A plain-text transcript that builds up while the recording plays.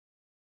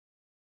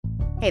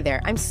Hey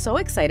there, I'm so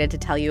excited to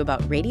tell you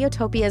about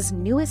Radiotopia's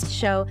newest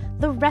show,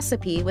 The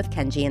Recipe with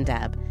Kenji and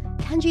Deb.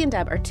 Kenji and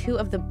Deb are two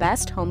of the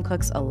best home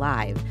cooks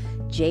alive.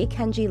 J.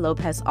 Kenji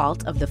Lopez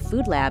Alt of The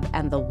Food Lab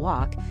and The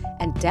Walk,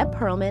 and Deb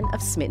Perlman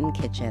of Smitten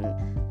Kitchen.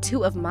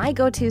 Two of my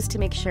go-tos to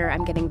make sure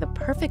I'm getting the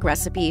perfect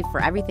recipe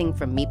for everything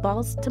from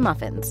meatballs to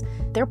muffins.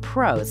 They're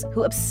pros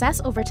who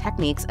obsess over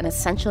techniques and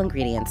essential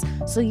ingredients,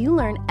 so you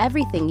learn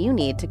everything you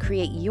need to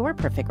create your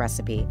perfect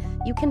recipe.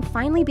 You can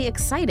finally be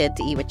excited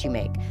to eat what you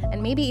make,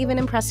 and maybe even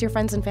impress your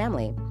friends and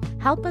family.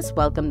 Help us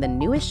welcome the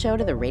newest show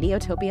to the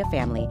Radiotopia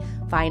family.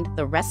 Find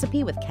The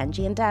Recipe with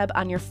Kenji and Deb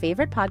on your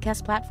favorite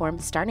podcast platform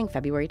starting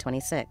February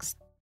 26th.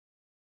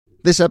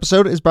 This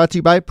episode is brought to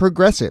you by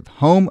Progressive,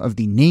 home of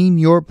the Name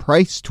Your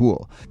Price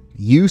tool.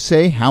 You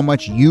say how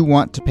much you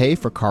want to pay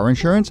for car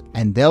insurance,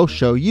 and they'll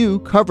show you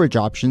coverage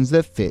options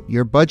that fit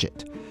your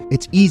budget.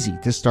 It's easy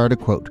to start a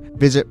quote.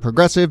 Visit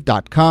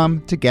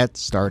Progressive.com to get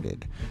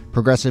started.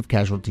 Progressive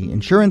Casualty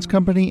Insurance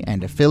Company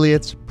and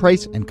Affiliates.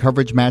 Price and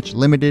coverage match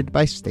limited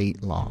by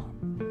state law.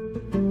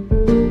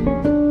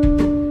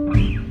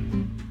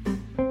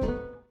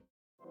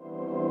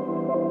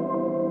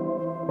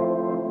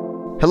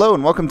 Hello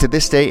and welcome to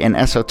This Day in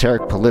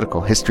Esoteric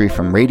Political History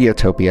from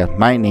Radiotopia.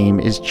 My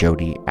name is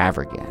Jody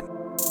Avirgan.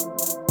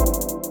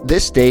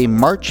 This day,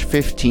 March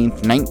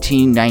 15th,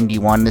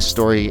 1991, this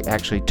story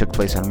actually took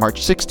place on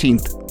March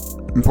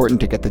 16th. Important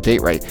to get the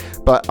date right.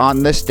 But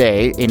on this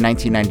day in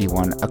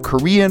 1991, a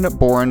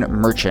Korean-born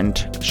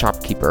merchant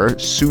shopkeeper,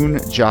 Soon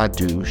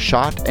Ja-do,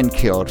 shot and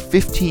killed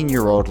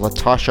 15-year-old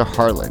Latasha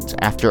Harlins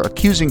after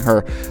accusing her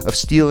of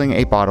stealing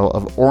a bottle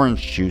of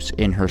orange juice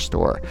in her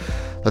store.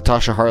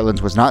 Latasha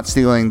Harlins was not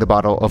stealing the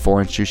bottle of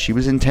orange juice. She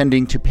was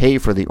intending to pay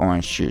for the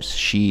orange juice.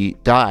 She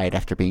died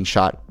after being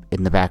shot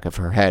in the back of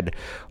her head,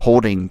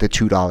 holding the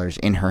 $2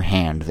 in her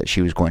hand that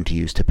she was going to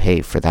use to pay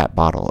for that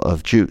bottle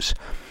of juice.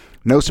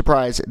 No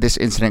surprise, this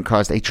incident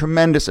caused a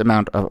tremendous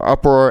amount of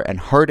uproar and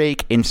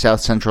heartache in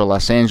South Central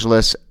Los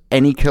Angeles.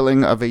 Any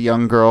killing of a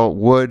young girl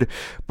would,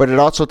 but it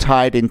also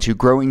tied into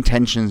growing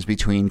tensions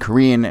between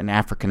Korean and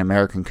African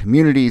American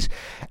communities.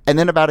 And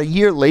then about a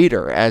year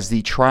later, as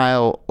the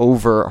trial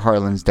over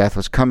Harlan's death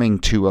was coming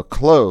to a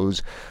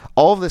close,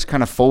 all of this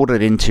kind of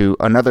folded into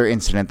another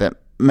incident that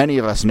many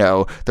of us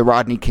know, the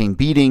Rodney King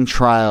beating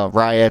trial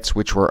riots,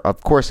 which were,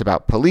 of course,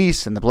 about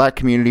police and the black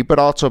community, but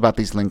also about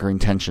these lingering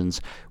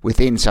tensions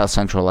within South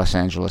Central Los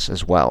Angeles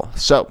as well.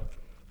 So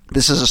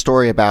this is a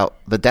story about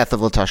the death of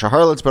Latasha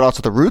Harlins, but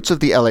also the roots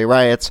of the LA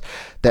riots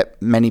that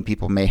many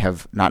people may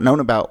have not known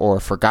about or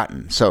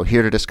forgotten. So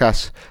here to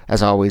discuss,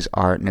 as always,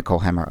 are Nicole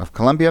Hammer of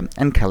Columbia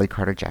and Kelly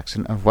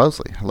Carter-Jackson of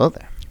Wellesley. Hello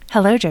there.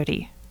 Hello,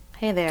 Jody.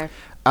 Hey there.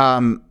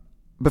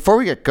 Before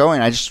we get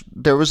going,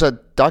 there was a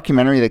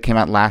documentary that came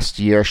out last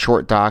year, a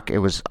short doc. It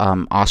was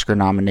Oscar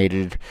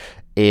nominated.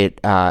 It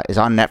is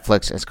on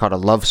Netflix. It's called A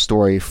Love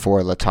Story for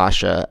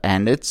Latasha,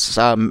 and it's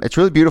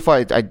really beautiful.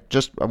 I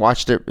just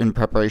watched it in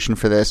preparation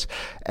for this,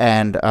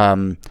 and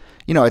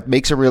it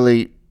makes a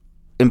really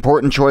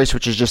important choice,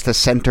 which is just to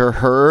center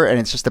her, and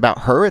it's just about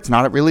her. It's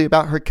not really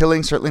about her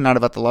killing, certainly not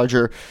about the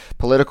larger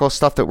political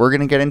stuff that we're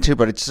going to get into,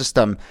 but it's just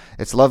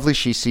it's lovely.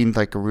 She seemed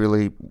like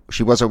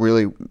she was a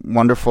really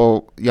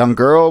wonderful young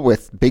girl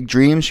with big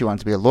dreams. She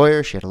wanted to be a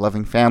lawyer. She had a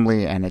loving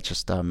family, and it's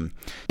just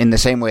in the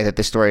same way that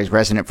this story is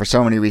resonant for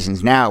so many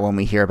reasons now when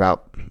we hear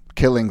about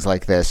killings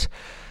like this,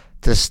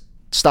 to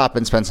stop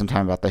and spend some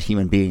time about the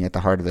human being at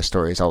the heart of the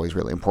story is always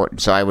really important.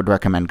 So I would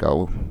recommend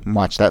go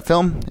watch that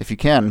film if you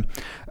can.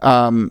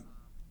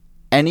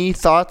 Any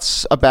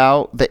thoughts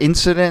about the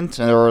incident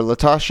or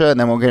Latasha, and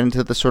then we'll get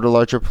into the sort of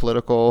larger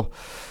political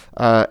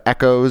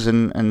echoes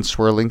and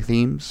swirling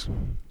themes?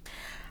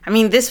 I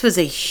mean, this was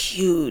a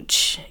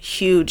huge,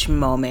 huge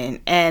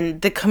moment,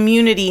 and the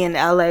community in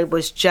LA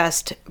was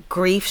just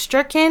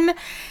grief-stricken.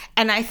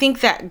 And I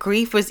think that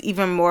grief was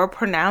even more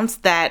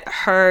pronounced that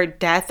her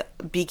death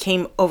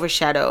became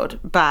overshadowed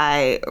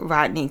by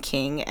Rodney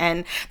King.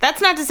 And that's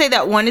not to say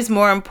that one is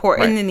more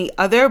important than the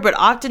other, but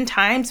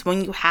oftentimes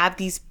when you have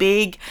these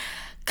big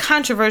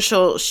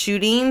controversial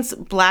shootings,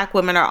 Black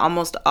women are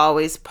almost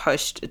always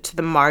pushed to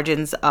the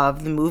margins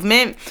of the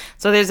movement.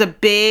 So there's a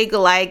big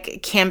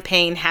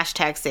campaign,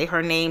 hashtag say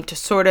her name, to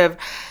sort of,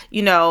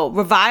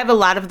 revive a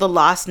lot of the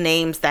lost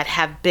names that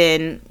have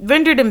been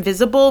rendered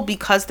invisible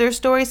because their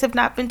stories have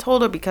not been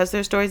told or because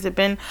their stories have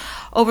been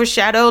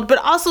overshadowed. But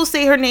also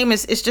say her name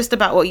is just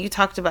about what you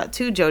talked about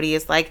too, Jody.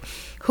 It's like,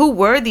 who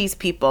were these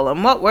people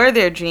and what were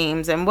their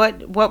dreams and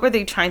what were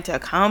they trying to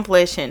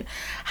accomplish and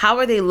how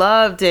were they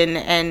loved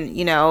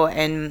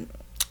and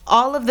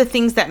all of the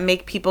things that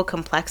make people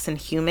complex and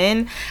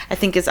human, I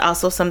think is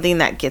also something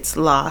that gets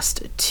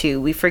lost too.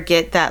 We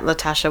forget that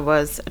Latasha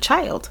was a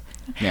child.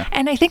 Yeah.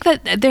 And I think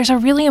that there's a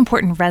really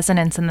important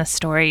resonance in the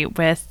story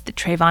with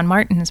Trayvon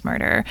Martin's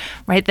murder,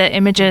 right? The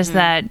images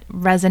that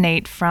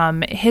resonate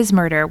from his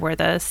murder were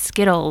the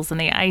Skittles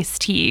and the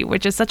iced tea,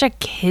 which is such a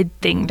kid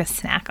thing to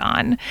snack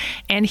on.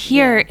 And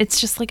here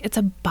it's just it's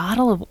a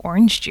bottle of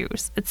orange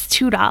juice. It's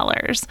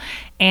 $2.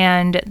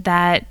 And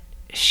that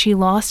she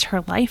lost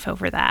her life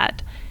over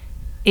that.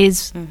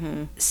 is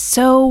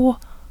so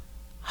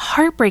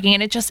heartbreaking,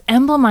 and it just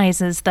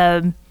emblemizes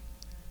the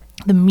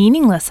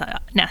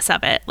meaninglessness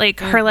of it. Like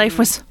her life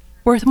was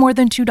worth more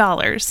than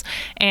 $2,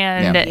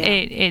 and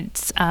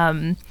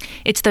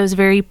it's those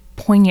very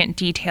poignant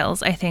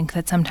details, I think,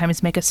 that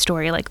sometimes make a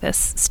story like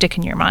this stick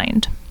in your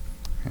mind.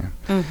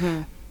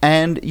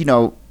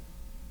 And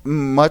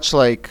much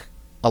like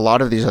a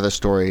lot of these other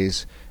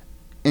stories,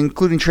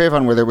 including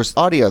Trayvon, where there was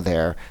audio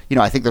there,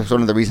 I think that's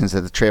one of the reasons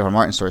that the Trayvon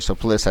Martin story is so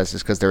politicized,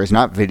 is because there is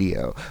not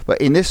video.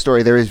 But in this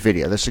story, there is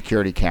video, the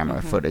security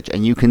camera footage,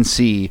 and you can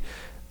see,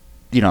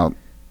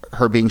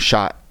 her being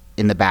shot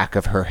in the back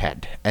of her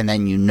head, and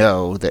then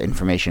the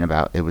information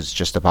about it was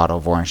just a bottle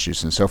of orange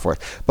juice and so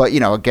forth. But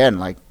again,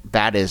 like,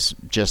 that is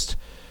just,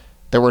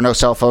 there were no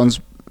cell phones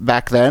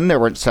back then. There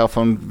weren't cell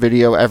phone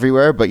video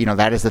everywhere, but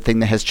that is the thing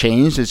that has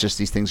changed. Is just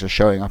these things are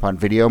showing up on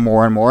video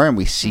more and more, and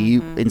we see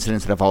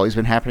incidents that have always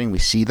been happening. We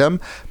see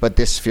them, but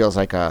this feels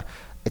like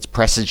it's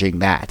presaging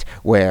that,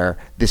 where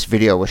this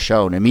video was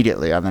shown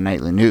immediately on the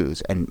nightly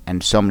news,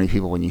 and so many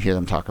people, when you hear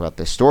them talk about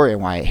this story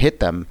and why it hit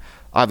them,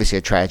 obviously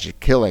a tragic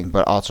killing,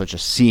 but also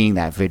just seeing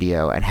that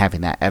video and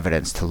having that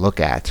evidence to look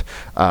at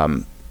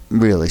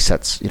really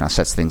sets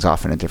things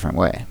off in a different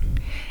way.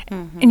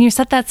 And you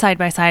set that side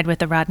by side with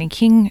the Rodney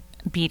King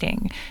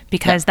beating,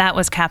 because that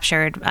was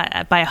captured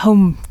by a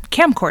home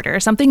camcorder,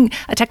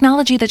 a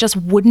technology that just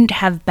wouldn't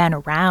have been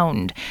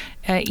around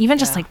even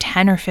just like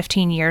 10 or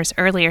 15 years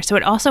earlier. So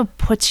it also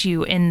puts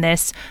you in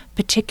this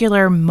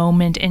particular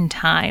moment in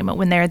time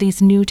when there are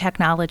these new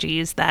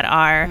technologies that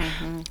are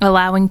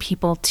allowing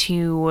people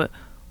to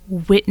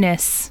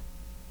witness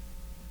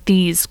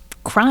these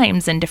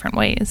crimes in different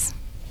ways.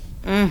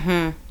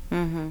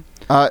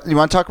 You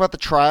want to talk about the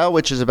trial,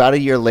 which is about a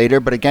year later,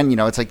 but again,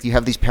 it's like you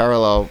have these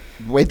parallel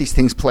way these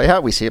things play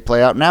out. We see it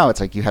play out now. It's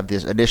like you have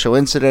this initial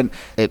incident,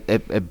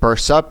 it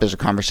bursts up, there's a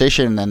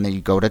conversation, and then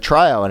you go to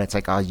trial, and it's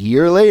like a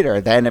year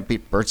later, then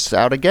it bursts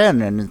out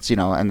again, and it's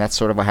and that's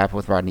sort of what happened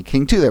with Rodney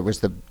King too. There was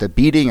the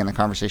beating and the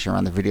conversation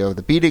around the video of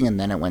the beating, and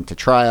then it went to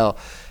trial,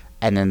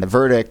 and then the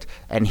verdict.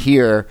 And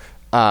here,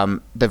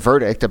 the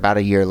verdict about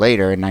a year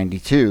later in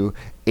 '92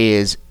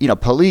 is,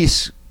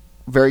 police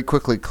very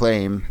quickly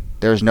claim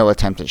there's no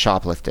attempt at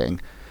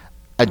shoplifting.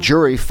 A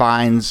jury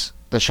finds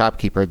the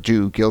shopkeeper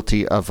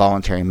guilty of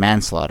voluntary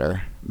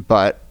manslaughter,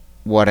 but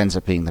what ends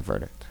up being the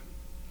verdict?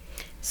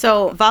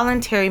 So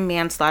voluntary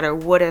manslaughter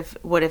would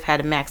have had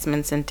a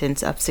maximum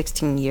sentence of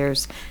 16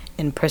 years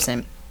in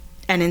prison.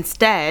 And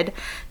instead,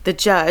 the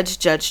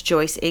Judge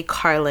Joyce A.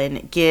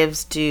 Carlin,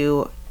 gives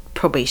due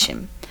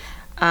probation.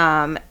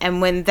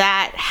 And when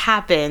that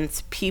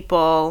happens,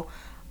 people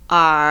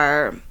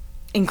are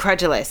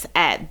incredulous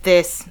at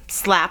this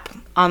slap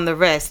on the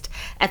wrist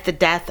at the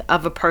death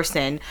of a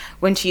person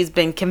when she's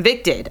been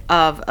convicted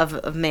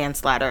of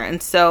manslaughter.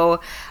 And so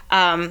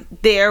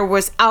there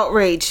was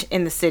outrage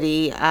in the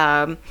city.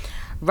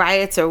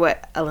 Riots, or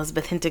what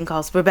Elizabeth Hinton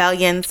calls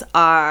rebellions,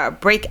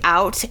 break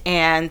out,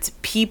 and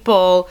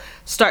people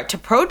start to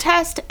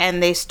protest,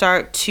 and they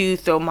start to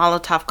throw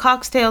Molotov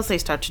cocktails. They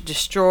start to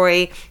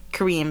destroy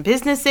Korean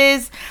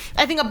businesses.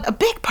 I think a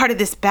big part of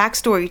this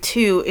backstory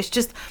too is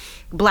just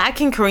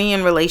Black and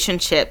Korean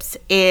relationships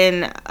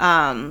in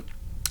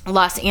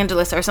Los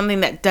Angeles are something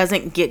that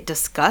doesn't get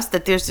discussed,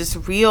 that there's this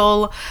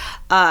real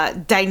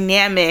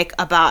dynamic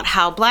about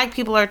how Black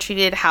people are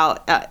treated, how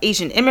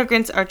Asian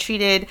immigrants are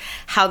treated,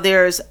 how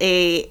there's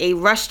a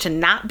rush to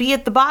not be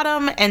at the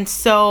bottom. And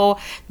so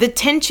the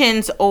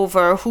tensions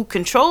over who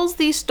controls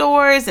these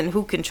stores and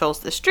who controls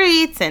the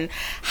streets, and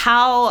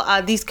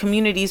how these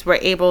communities were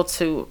able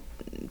to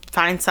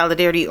find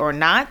solidarity or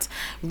not,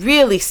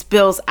 really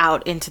spills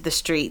out into the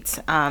streets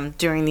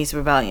during these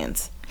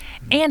rebellions.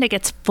 And it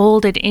gets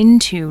folded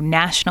into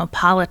national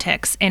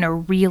politics in a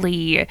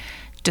really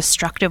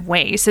destructive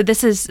way. So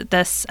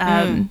this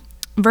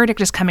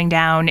verdict is coming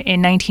down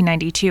in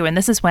 1992, and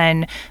this is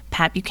when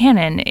Pat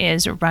Buchanan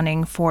is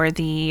running for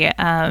the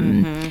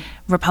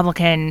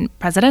Republican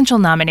presidential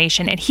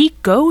nomination, and he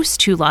goes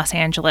to Los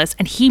Angeles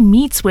and he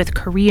meets with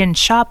Korean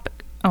shop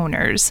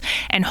owners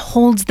and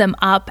holds them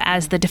up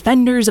as the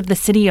defenders of the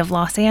city of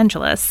Los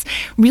Angeles,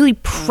 really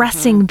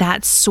pressing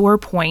that sore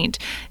point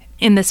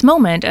in this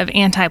moment of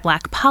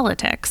anti-Black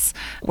politics,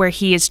 where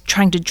he is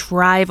trying to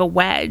drive a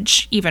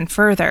wedge even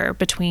further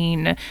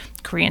between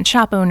Korean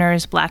shop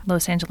owners, Black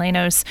Los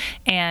Angelenos,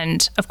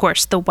 and, of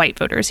course, the white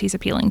voters he's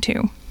appealing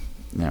to.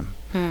 Yeah.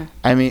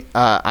 I mean,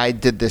 I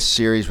did this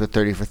series with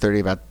 30 for 30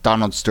 about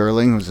Donald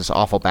Sterling, who's this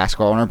awful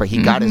basketball owner, but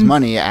he got his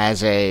money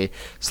as a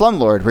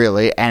slumlord,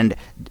 really. And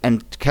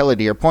Kelly,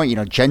 to your point,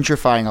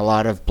 gentrifying a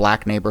lot of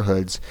Black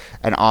neighborhoods,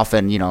 and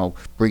often,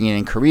 bringing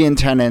in Korean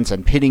tenants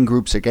and pitting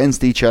groups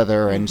against each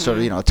other, and sort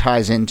of,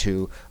 ties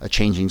into a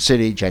changing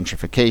city,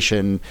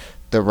 gentrification,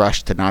 the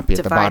rush to not be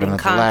at the bottom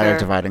of the ladder,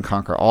 divide and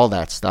conquer, all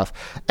that stuff.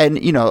 And,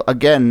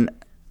 again,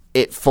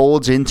 it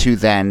folds into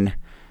then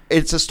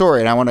It's a story,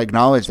 and I want to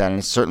acknowledge that. And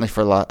it's certainly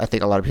for I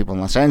think a lot of people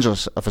in Los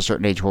Angeles of a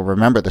certain age will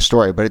remember the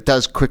story, but it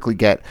does quickly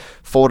get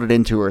folded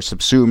into or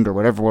subsumed or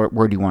whatever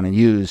word you want to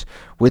use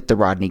with the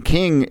Rodney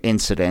King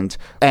incident.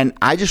 And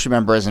I just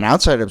remember as an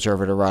outside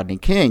observer to Rodney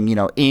King,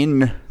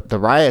 in the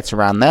riots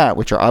around that,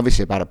 which are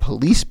obviously about a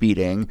police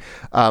beating,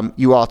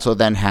 you also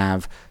then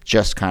have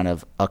just kind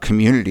of a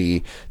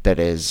community that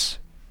is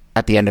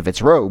at the end of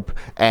its rope.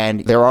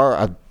 And there are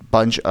a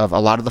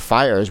lot of the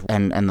fires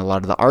and a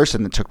lot of the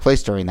arson that took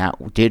place during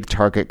that did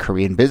target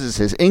Korean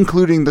businesses,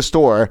 including the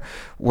store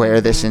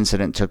where this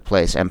incident took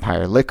place,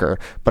 Empire Liquor.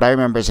 But I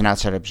remember as an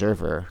outside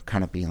observer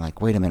kind of being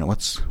like, wait a minute,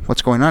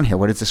 what's going on here?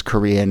 What is this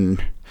Korean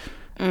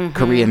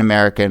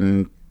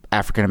American,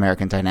 African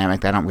American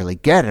dynamic that I don't really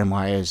get? And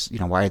why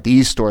are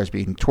these stores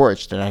being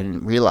torched? And I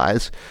didn't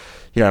realize,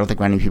 I don't think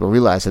many people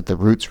realize that the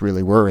roots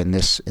really were in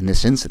this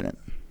incident.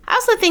 I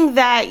also think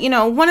that,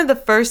 one of the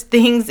first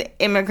things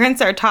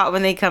immigrants are taught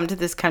when they come to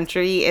this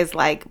country is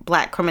like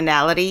Black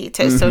criminality,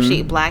 to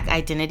associate Black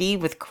identity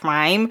with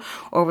crime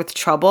or with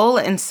trouble.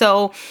 And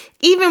so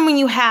even when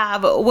you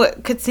have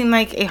what could seem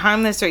like a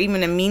harmless or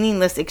even a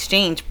meaningless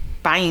exchange,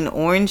 buying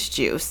orange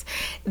juice,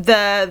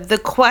 the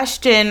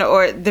question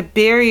or the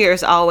barrier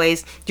is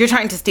always, you're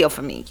trying to steal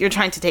from me, you're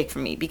trying to take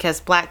from me,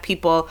 because Black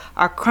people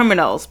are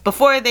criminals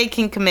before they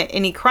can commit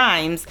any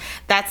crimes.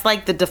 That's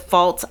like the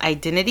default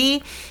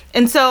identity.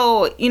 And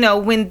so,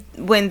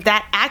 when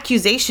that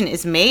accusation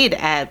is made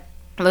at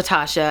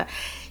Latasha,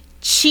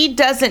 she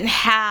doesn't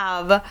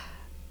have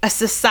a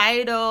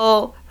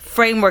societal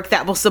framework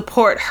that will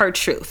support her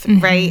truth,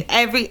 right?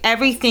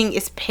 Everything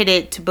is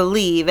pitted to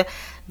believe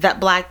that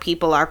Black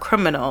people are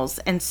criminals.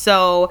 And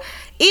so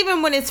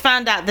even when it's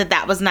found out that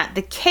that was not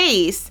the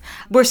case,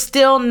 we're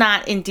still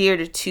not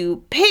endeared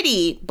to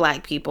pity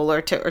Black people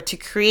or to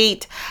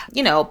create,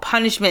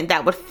 punishment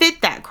that would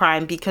fit that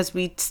crime, because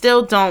we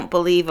still don't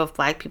believe of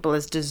Black people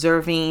as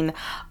deserving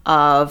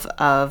of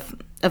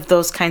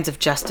those kinds of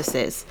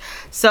justices.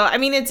 So, I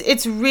mean,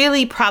 it's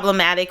really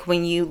problematic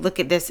when you look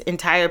at this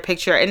entire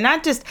picture, and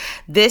not just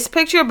this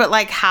picture, but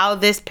like how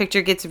this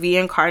picture gets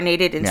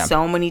reincarnated in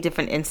so many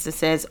different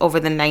instances over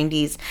the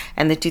 90s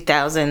and the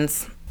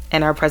 2000s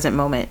and our present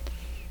moment.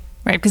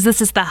 Right, because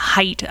this is the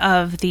height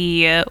of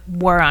the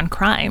war on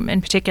crime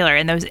in particular.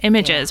 And those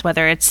images,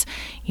 whether it's,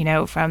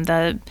 from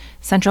the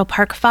Central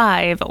Park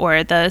 5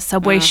 or the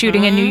subway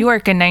shooting in New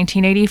York in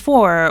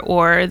 1984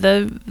 or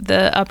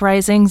the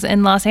uprisings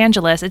in Los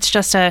Angeles, it's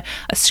just a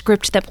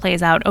script that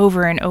plays out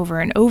over and over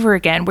and over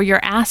again, where you're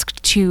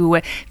asked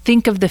to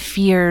think of the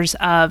fears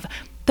of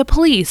the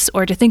police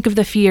or to think of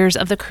the fears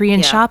of the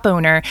Korean shop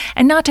owner,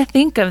 and not to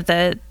think of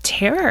the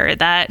terror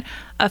that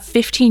a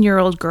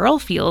 15-year-old girl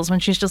feels when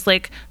she's just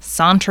like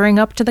sauntering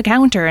up to the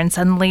counter and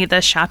suddenly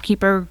the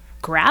shopkeeper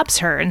grabs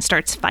her and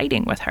starts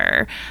fighting with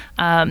her.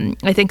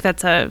 I think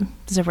that's a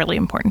really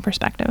important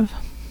perspective.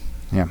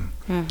 Yeah.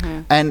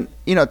 And,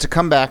 to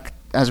come back,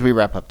 as we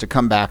wrap up, to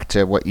come back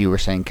to what you were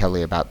saying,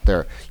 Kelly, about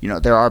there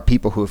are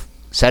people who've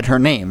said her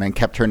name and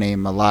kept her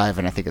name alive,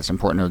 and I think it's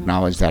important to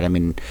acknowledge that. I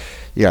mean,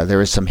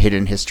 there is some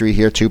hidden history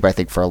here too, but I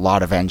think for a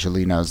lot of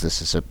Angelinos,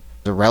 this is a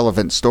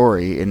relevant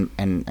story in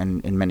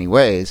many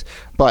ways.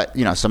 But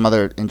some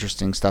other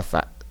interesting stuff.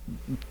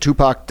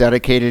 Tupac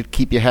dedicated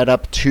 "Keep Your Head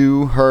Up"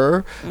 to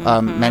her.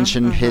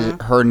 Mentioned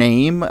her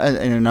name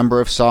in a number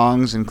of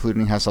songs,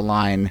 including has a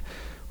line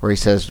where he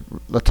says,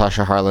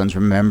 "Latasha Harlins,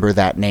 remember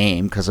that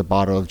name, because a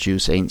bottle of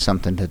juice ain't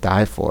something to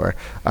die for."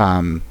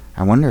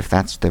 I wonder if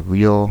that's the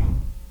real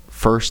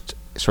first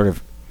sort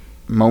of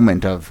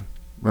moment of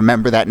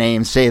remember that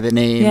name, say the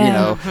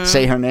name,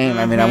 say her name.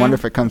 I mean, I wonder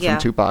if it comes from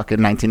Tupac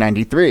in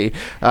 1993.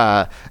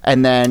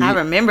 And then I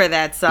remember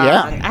that song.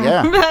 I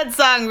remember that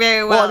song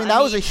very well. Well, I mean,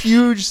 that was a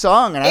huge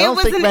song, and I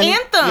don't think many. It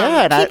was an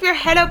anthem. Keep Your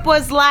Head Up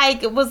was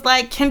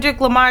like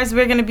Kendrick Lamar's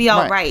 "We're Gonna Be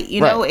All Right."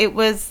 It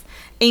was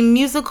a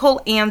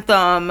musical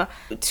anthem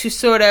to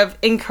sort of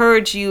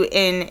encourage you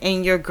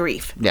in your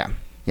grief.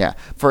 Yeah,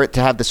 for it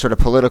to have this sort of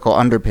political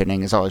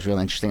underpinning is always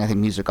really interesting. I think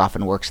music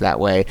often works that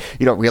way.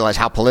 You don't realize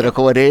how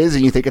political it is,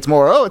 and you think it's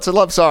more, it's a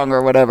love song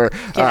or whatever.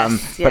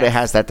 But it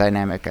has that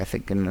dynamic, I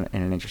think, in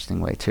an interesting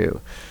way, too.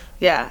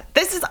 Yeah.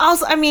 This is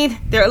also, I mean,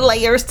 there are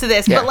layers to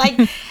this, but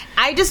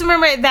I just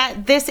remember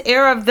that this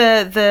era of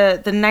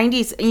the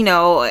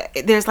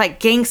 90s, there's like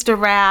gangster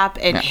rap,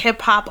 and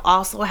hip hop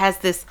also has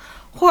this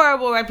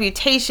horrible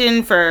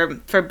reputation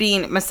for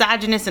being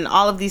misogynist and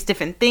all of these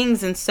different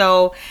things. And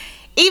so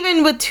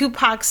even with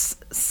Tupac's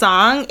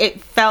song,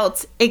 it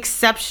felt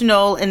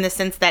exceptional in the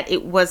sense that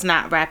it was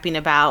not rapping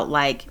about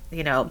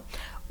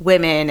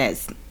women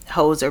as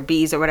hoes or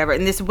bees or whatever,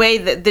 in this way,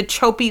 the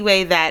tropey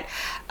way that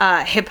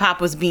hip hop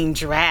was being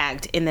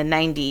dragged in the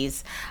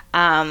 90s.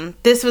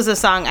 This was a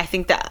song I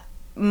think that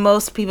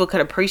most people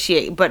could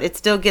appreciate, but it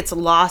still gets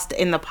lost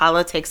in the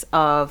politics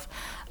of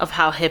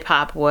how hip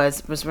hop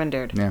was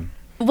rendered. Yeah.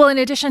 Well, in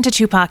addition to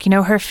Tupac,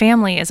 her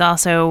family is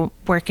also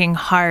working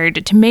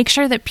hard to make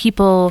sure that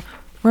people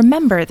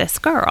remember this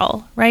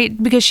girl,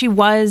 right? Because she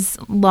was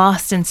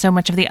lost in so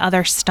much of the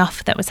other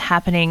stuff that was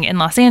happening in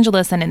Los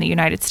Angeles and in the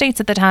United States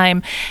at the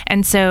time.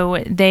 And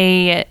so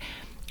they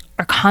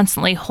are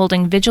constantly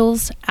holding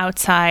vigils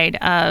outside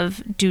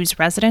of Du's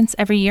residence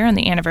every year on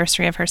the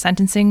anniversary of her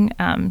sentencing.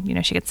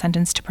 She gets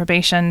sentenced to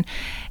probation.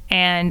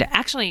 And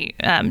actually,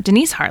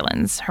 Denise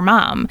Harlins, her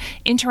mom,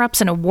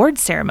 interrupts an award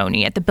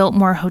ceremony at the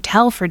Biltmore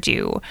Hotel for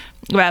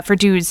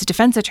Du's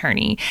defense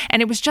attorney.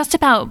 And it was just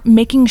about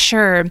making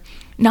sure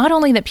not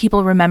only that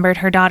people remembered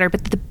her daughter,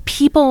 but that the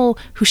people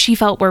who she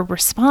felt were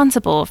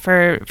responsible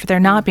for there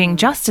not being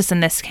justice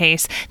in this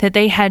case, that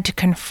they had to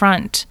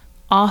confront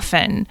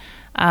often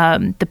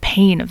the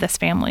pain of this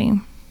family.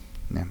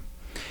 Yeah.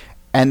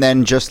 And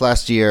then just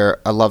last year,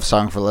 A Love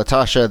Song for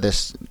Latasha,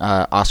 this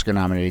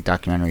Oscar-nominated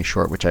documentary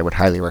short, which I would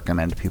highly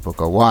recommend people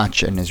go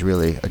watch, and is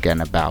really, again,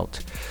 about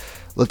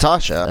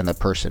Latasha and the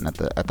person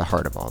at the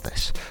heart of all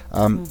this.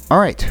 All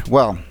right.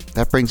 Well,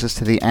 that brings us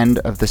to the end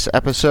of this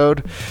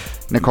episode.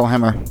 Nicole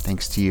Hemmer,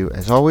 thanks to you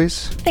as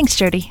always. Thanks,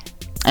 Jody.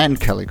 And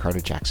Kelly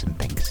Carter-Jackson,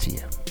 thanks to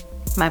you.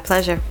 My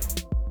pleasure.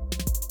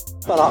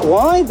 But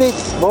why they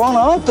blown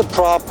out the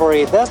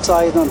property? That's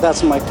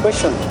my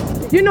question.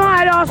 You know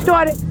how it all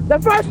started? The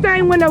first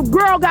thing when a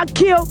girl got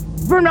killed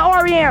from the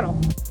Oriental.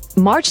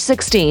 March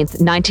 16th,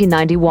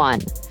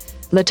 1991.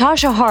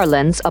 Latasha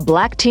Harlins, a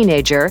black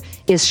teenager,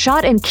 is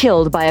shot and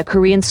killed by a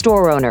Korean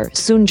store owner,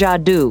 Sunja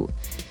Du.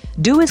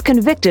 Du is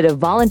convicted of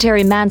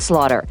voluntary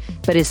manslaughter,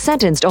 but is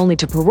sentenced only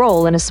to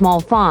parole and a small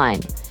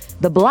fine.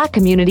 The black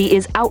community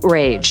is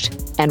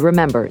outraged and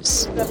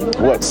remembers.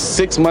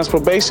 6 months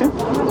probation?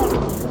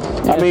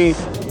 I mean,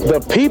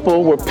 the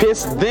people were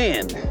pissed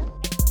then.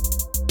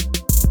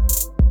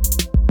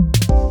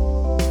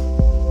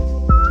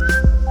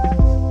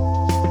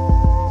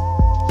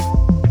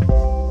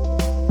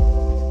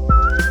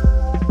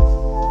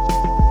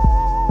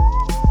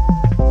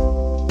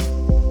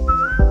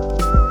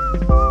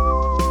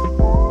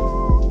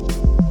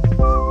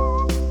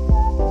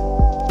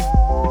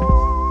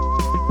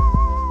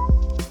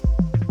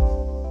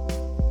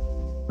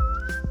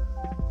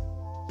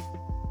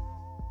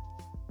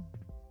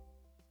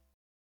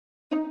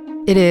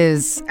 It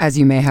is, as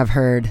you may have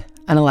heard,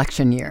 an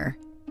election year.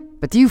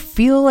 But do you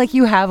feel like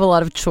you have a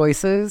lot of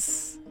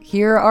choices?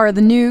 Here are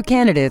the new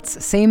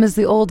candidates, same as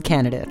the old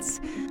candidates.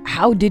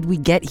 How did we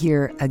get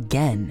here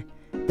again?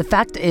 The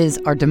fact is,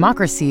 our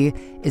democracy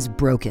is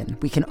broken.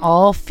 We can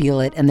all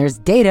feel it, and there's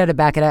data to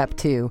back it up,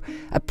 too.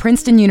 A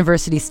Princeton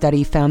University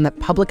study found that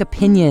public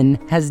opinion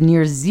has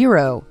near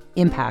zero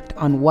impact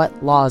on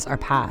what laws are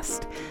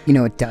passed. You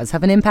know what does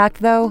have an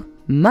impact, though?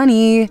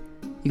 Money.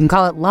 You can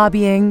call it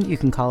lobbying, you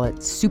can call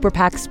it super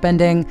PAC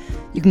spending,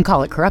 you can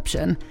call it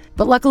corruption.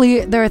 But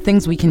luckily, there are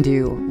things we can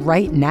do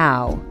right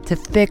now to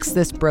fix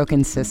this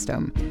broken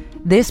system.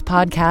 This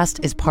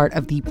podcast is part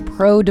of the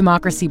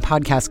Pro-Democracy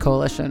Podcast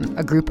Coalition,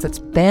 a group that's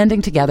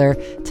banding together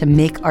to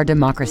make our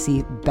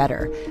democracy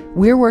better.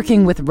 We're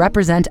working with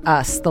Represent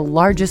Us, the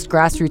largest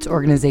grassroots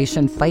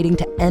organization fighting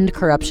to end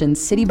corruption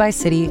city by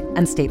city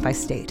and state by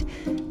state.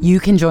 You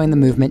can join the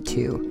movement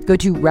too. Go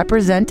to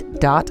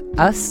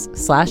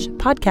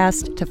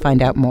represent.us/podcast to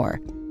find out more.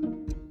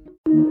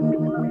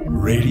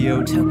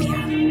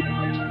 Radiotopia.